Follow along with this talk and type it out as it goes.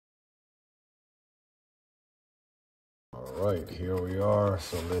Right, here we are.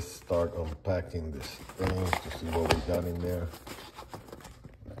 So let's start unpacking this thing to see what we got in there.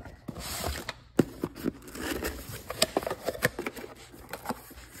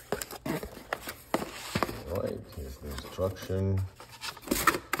 All right, here's the instruction.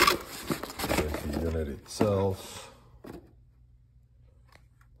 Here's the unit itself.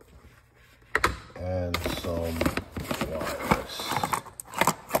 And some wires.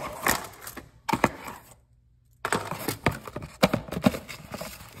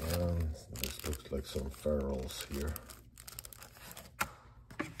 And this looks like some ferrules here.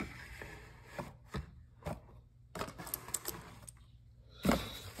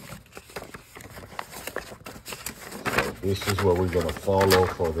 So this is what we're going to follow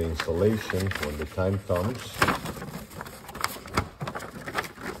for the installation when the time comes.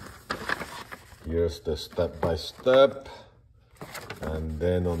 Here's the step-by-step, and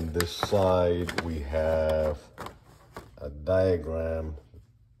then on this side we have a diagram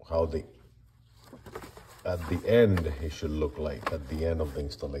how at the end it should look like at the end of the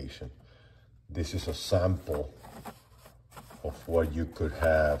installation. This is a sample of what you could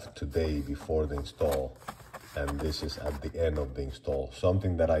have today before the install, and this is at the end of the install.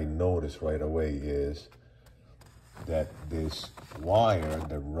 Something that I noticed right away is that this wire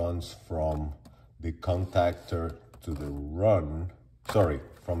that runs from the contactor to the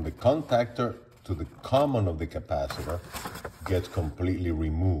from the contactor to the common of the capacitor gets completely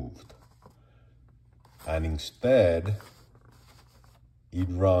removed. And instead, it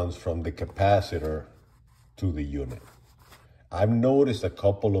runs from the capacitor to the unit. I've noticed a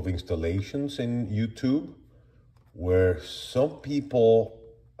couple of installations in YouTube where some people,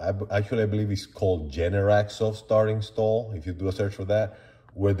 actually I believe it's called Generac SoftStart install, if you do a search for that,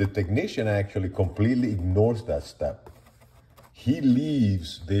 where the technician actually completely ignores that step. He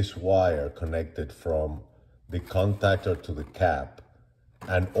leaves this wire connected from the contactor to the cap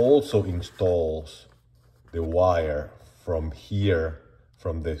and also installs the wire from here,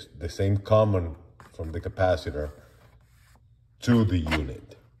 from the same common from the capacitor to the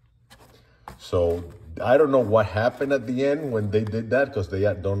unit. So I don't know what happened at the end when they did that, because they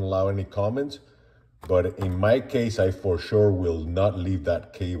don't allow any comments. But in my case, I for sure will not leave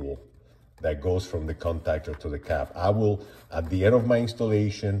that cable that goes from the contactor to the cap. I will, at the end of my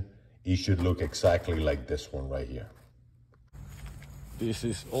installation, it should look exactly like this one right here. This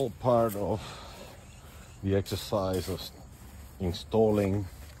is all part of the exercise of installing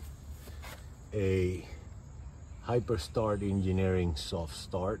a Hyper Engineering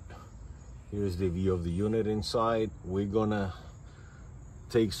SoftStart. Here's the view of the unit inside. We're gonna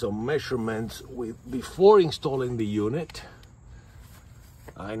take some measurements before installing the unit.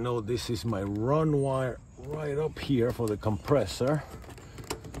 I know this is my run wire right up here for the compressor.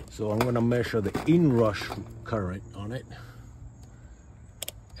 So I'm gonna measure the inrush current on it.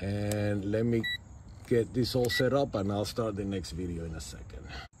 And let me get this all set up and I'll start the next video in a second.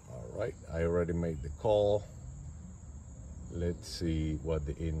 All right, I already made the call. Let's see what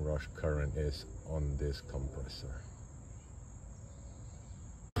the inrush current is on this compressor.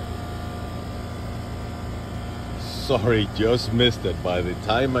 Sorry, just missed it. By the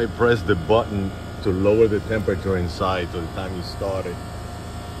time I pressed the button to lower the temperature inside to the time you started,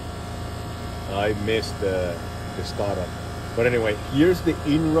 I missed the startup. But anyway, here's the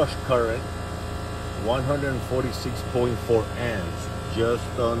inrush current, 146.4 amps,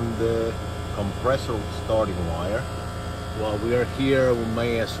 just on the compressor starting wire. While we are here, we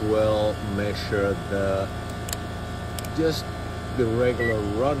may as well measure just the regular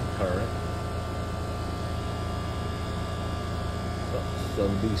run current. So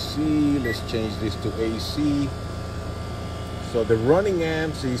on DC, let's change this to AC. So the running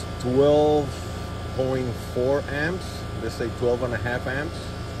amps is 12.4 amps, let's say 12.5 amps.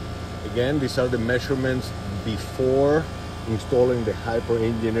 Again, these are the measurements before installing the Hyper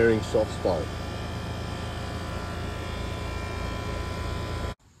Engineering SoftStart.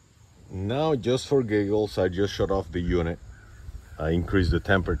 Now, just for giggles, I just shut off the unit. I increased the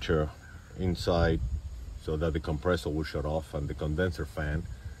temperature inside so that the compressor will shut off and the condenser fan.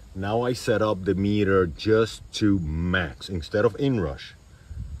 Now I set up the meter just to max instead of inrush,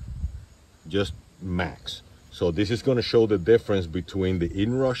 just max. So this is going to show the difference between the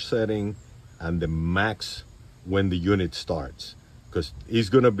inrush setting and the max when the unit starts, because it's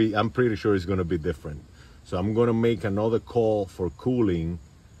going to be, I'm pretty sure it's going to be different. So I'm going to make another call for cooling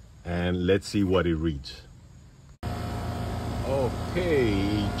and let's see what it reads.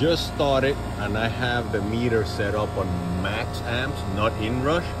 Okay, just started and I have the meter set up on max amps, not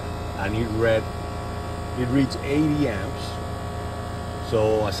inrush, and it reads 80 amps.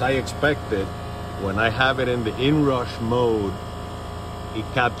 So as I expected, when I have it in the inrush mode, it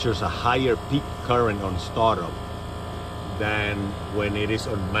captures a higher peak current on startup than when it is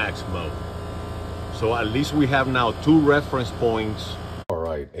on max mode. So at least we have now 2 reference points. All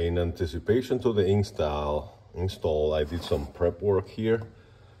right, in anticipation to the install, I did some prep work here.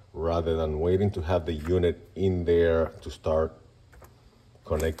 Rather than waiting to have the unit in there to start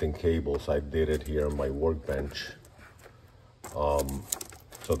connecting cables, I did it here on my workbench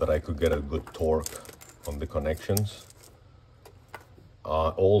so that I could get a good torque on the connections.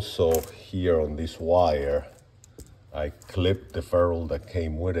 Also here on this wire, I clipped the ferrule that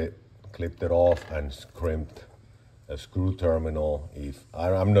came with it, clipped it off and crimped a screw terminal.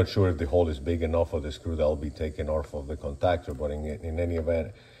 I'm not sure if the hole is big enough for the screw that'll be taken off of the contactor, but in any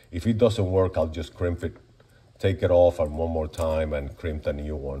event, if it doesn't work, I'll just crimp it, take it off and one more time and crimp a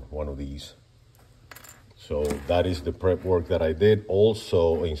new one of these. So that is the prep work that I did.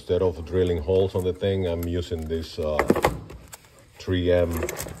 Also, instead of drilling holes on the thing, I'm using this 3M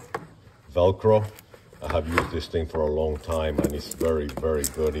Velcro. I have used this thing for a long time and it's very, very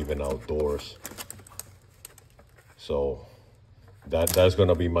good even outdoors. So that's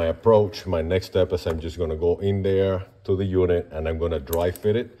gonna be my approach. My next step is I'm just gonna go in there to the unit and I'm gonna dry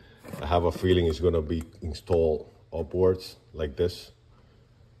fit it. I have a feeling it's gonna be installed upwards like this.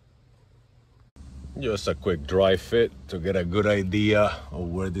 Just a quick dry fit to get a good idea of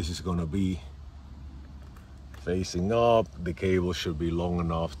where this is gonna be. Facing up, the cable should be long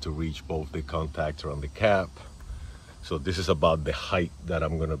enough to reach both the contactor and the cap. So this is about the height that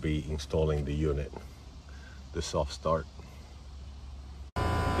I'm gonna be installing the unit, the SoftStart.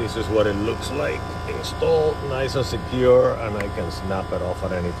 This is what it looks like installed, nice and secure, and I can snap it off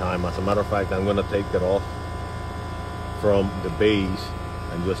at any time. As a matter of fact, I'm gonna take it off from the base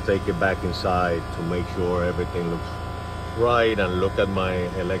and just take it back inside to make sure everything looks right and look at my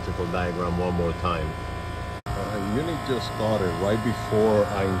electrical diagram one more time. Unit just started. Right before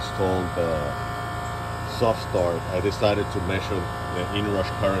I installed the SoftStart, I decided to measure the inrush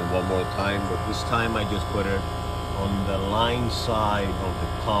current one more time, but this time I just put it on the line side of the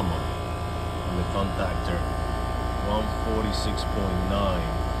common in the contactor, 146.9,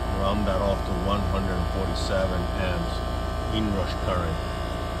 round that off to 147 amps inrush current,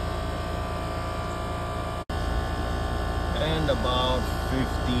 and about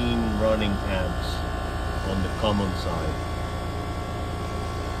 15 running amps on the common side.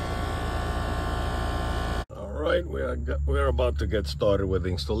 All right, we're about to get started with the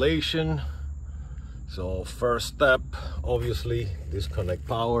installation. So first step, obviously, disconnect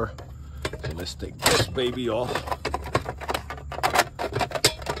power. So let's take this baby off.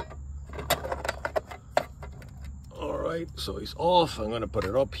 All right, so it's off. I'm gonna put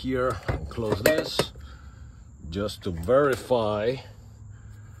it up here and close this. Just to verify,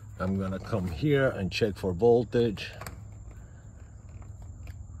 I'm gonna come here and check for voltage.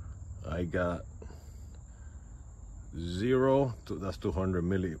 I got 0, that's 200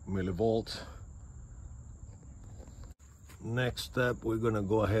 millivolts. Next step, we're gonna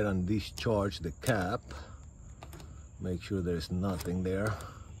go ahead and discharge the cap. Make sure there's nothing there.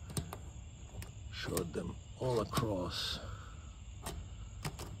 Short them all across.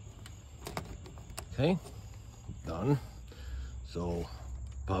 Okay, done. So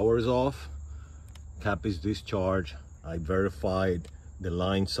power is off, cap is discharged. I verified the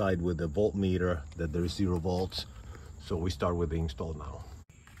line side with the voltmeter that there is 0 volts. So we start with the install now.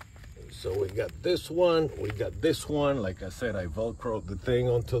 So we got this one, we got this one. Like I said, I Velcroed the thing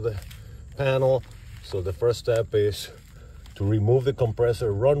onto the panel. So the first step is to remove the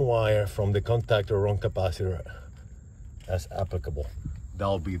compressor run wire from the contactor run capacitor as applicable.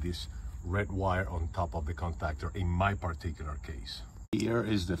 That'll be this red wire on top of the contactor in my particular case. Here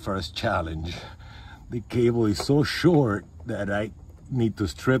is the first challenge. The cable is so short that I need to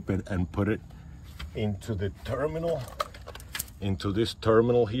strip it and put it into the terminal, into this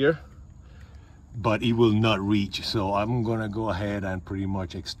terminal here, but it will not reach. So I'm gonna go ahead and pretty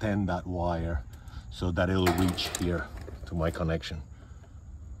much extend that wire so that it'll reach here to my connection.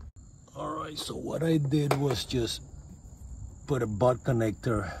 All right, so what I did was just put a butt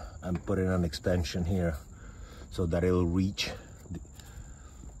connector and put in an extension here so that it'll reach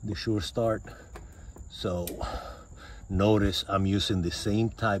the SureStart. So notice I'm using the same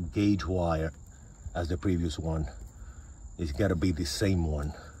type gauge wire as the previous one. It's got to be the same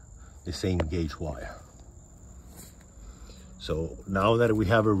one, the same gauge wire. So now that we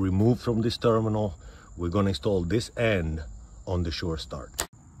have it removed from this terminal, we're going to install this end on the SureStart.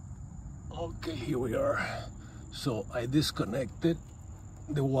 Okay, here we are. So I disconnected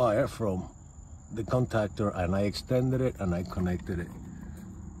the wire from the contactor and I extended it and I connected it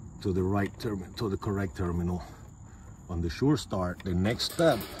to the right terminal, to the correct terminal. On the SoftStart, the next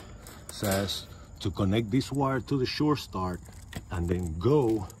step says to connect this wire to the SoftStart and then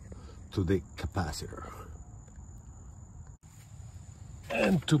go to the capacitor.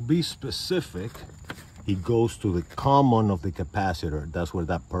 And to be specific, it goes to the common of the capacitor. That's where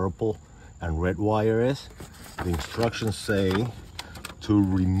that purple and red wire is. The instructions say to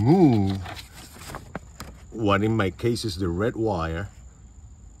remove what in my case is the red wire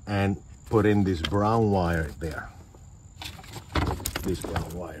and put in this brown wire there. This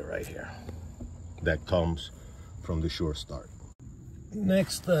brown wire right here that comes from the SoftStart.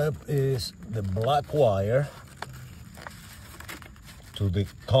 Next step is the black wire to the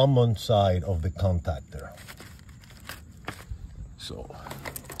common side of the contactor. So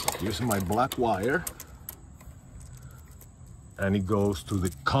here's my black wire, and it goes to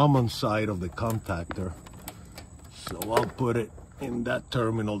the common side of the contactor. So I'll put it in that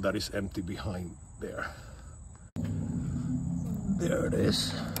terminal that is empty behind there. There it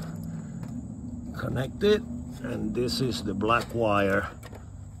is, connected, and this is the black wire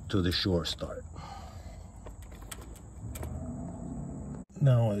to the SoftStart.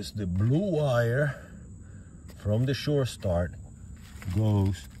 Now as the blue wire from the SoftStart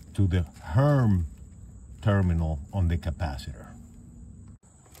goes to the HERM terminal on the capacitor.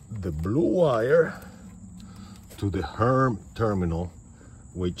 The blue wire to the HERM terminal,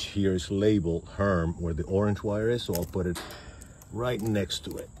 which here is labeled HERM, where the orange wire is, so I'll put it right next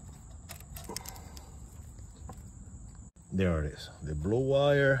to it. There it is, the blue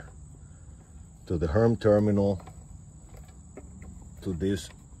wire to the HERM terminal to this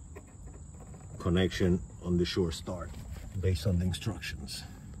connection on the SoftStart based on the instructions.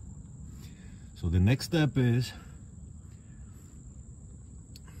 So the next step is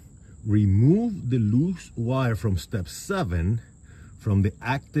remove the loose wire from step 7 from the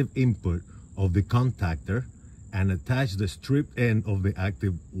active input of the contactor and attach the stripped end of the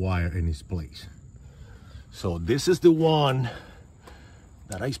active wire in its place. So this is the one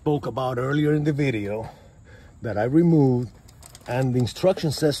that I spoke about earlier in the video that I removed, and the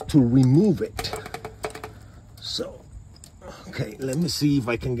instruction says to remove it. So, okay, let me see if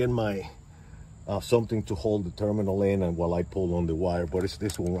I can get my something to hold the terminal in and while I pull on the wire, but it's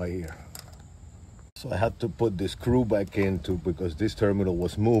this one right here. So I had to put this screw back into because this terminal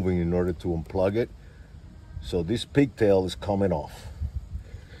was moving in order to unplug it. So this pigtail is coming off.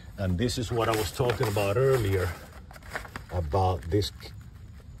 And this is what I was talking about earlier about this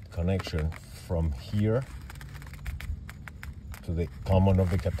connection from here to the common of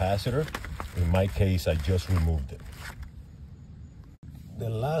the capacitor. In my case, I just removed it. The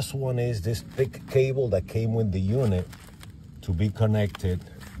last one is this thick cable that came with the unit to be connected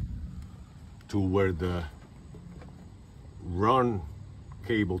to where the run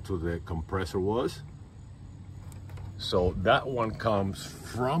cable to the compressor was. So that one comes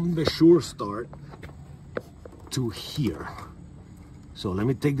from the SoftStart to here. So let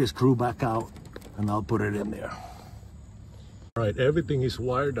me take the screw back out and I'll put it in there. All right, everything is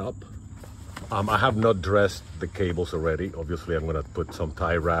wired up. I have not dressed the cables already. Obviously, I'm gonna put some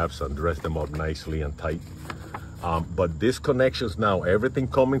tie wraps and dress them up nicely and tight. But these connections now, everything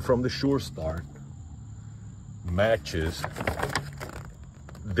coming from the SoftStart matches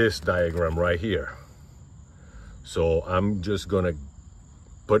this diagram right here. So I'm just gonna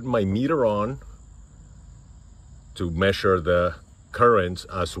put my meter on to measure the currents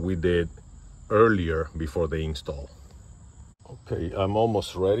as we did earlier before the install. Okay, I'm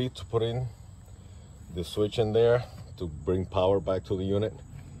almost ready to put in the switch in there to bring power back to the unit.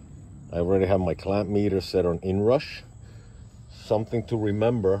 I already have my clamp meter set on inrush. Something to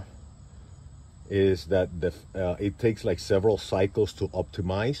remember is that it takes like several cycles to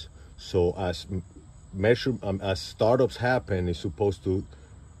optimize. So as startups happen, it's supposed to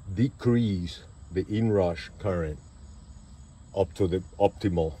decrease the inrush current up to the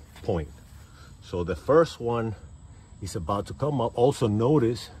optimal point. So the first one is about to come up. Also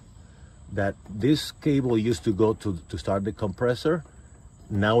notice that this cable used to go to start the compressor.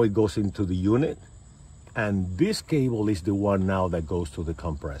 Now it goes into the unit, and this cable is the one now that goes to the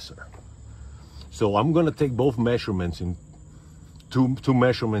compressor. So I'm going to take both measurements in two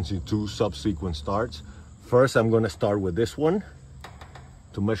measurements in two subsequent starts. First, I'm going to start with this one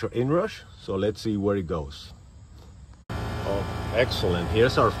to measure inrush. So let's see where it goes. Oh, excellent.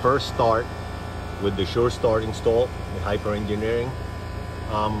 Here's our first start with the SoftStart installed with Hyper Engineering.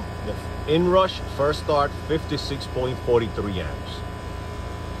 The inrush first start 56.43 amps.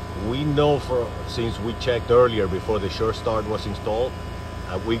 We know since we checked earlier before the SoftStart was installed,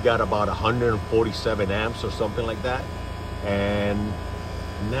 we got about 147 amps or something like that. And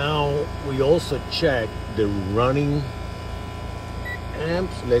Now we also check the running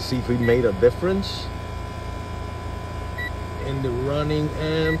amps. Let's see if it made a difference in the running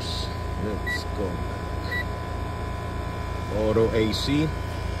amps. Let's go back. Auto AC,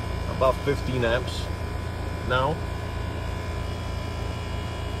 about 15 amps now.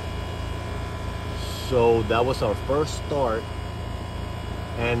 So that was our first start,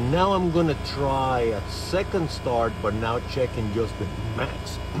 and now I'm gonna try a second start, but now checking just the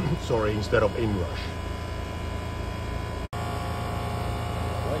max sorry, instead of inrush.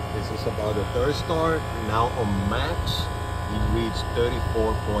 Right, this is about the third start. Now on max it reads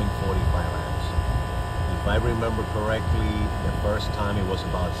 34.45 amps. If I remember correctly, the first time it was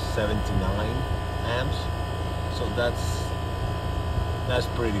about 79 amps, so that's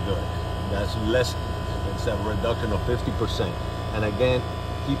pretty good. That's less. It's a reduction of 50%. And again,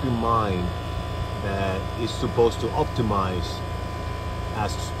 keep in mind that it's supposed to optimize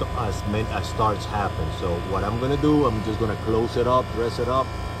as starts happen. So what I'm gonna do, I'm just gonna close it up, dress it up,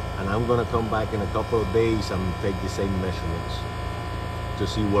 and I'm gonna come back in a couple of days and take the same measurements to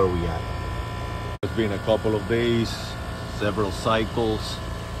see where we at. It's been a couple of days, several cycles.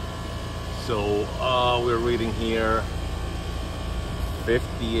 So we're reading here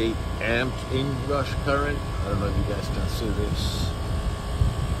 58 amps inrush current. I don't know if you guys can see this.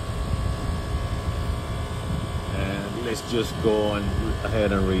 And let's just go on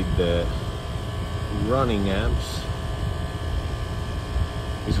ahead and read the running amps.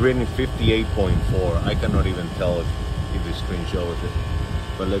 It's reading 58.4. I cannot even tell if the screen shows it.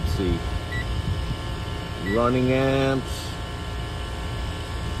 But let's see. Running amps.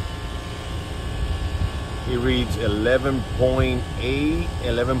 It reads 11.8,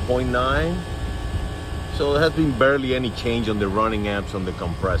 11.9. So there has been barely any change on the running amps on the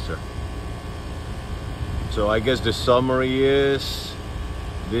compressor. So I guess the summary is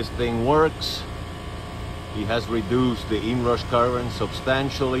this thing works. It has reduced the inrush current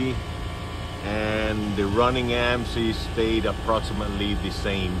substantially, and the running amps stayed approximately the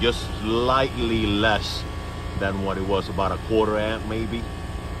same, just slightly less than what it was, about a quarter amp maybe.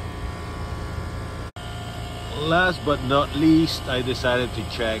 Last but not least, I decided to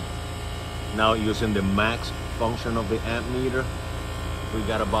check now using the max function of the amp meter. We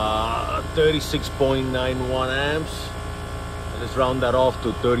got about 36.91 amps. Let's round that off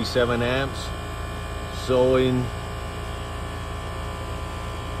to 37 amps. So in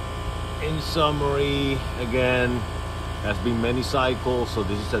summary, again, has been many cycles, so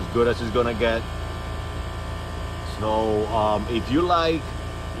this is as good as it's gonna get. So if you like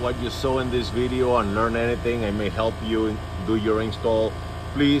what you saw in this video and learn anything, I may help you do your install,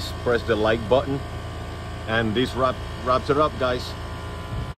 please press the like button. And this wraps it up, guys.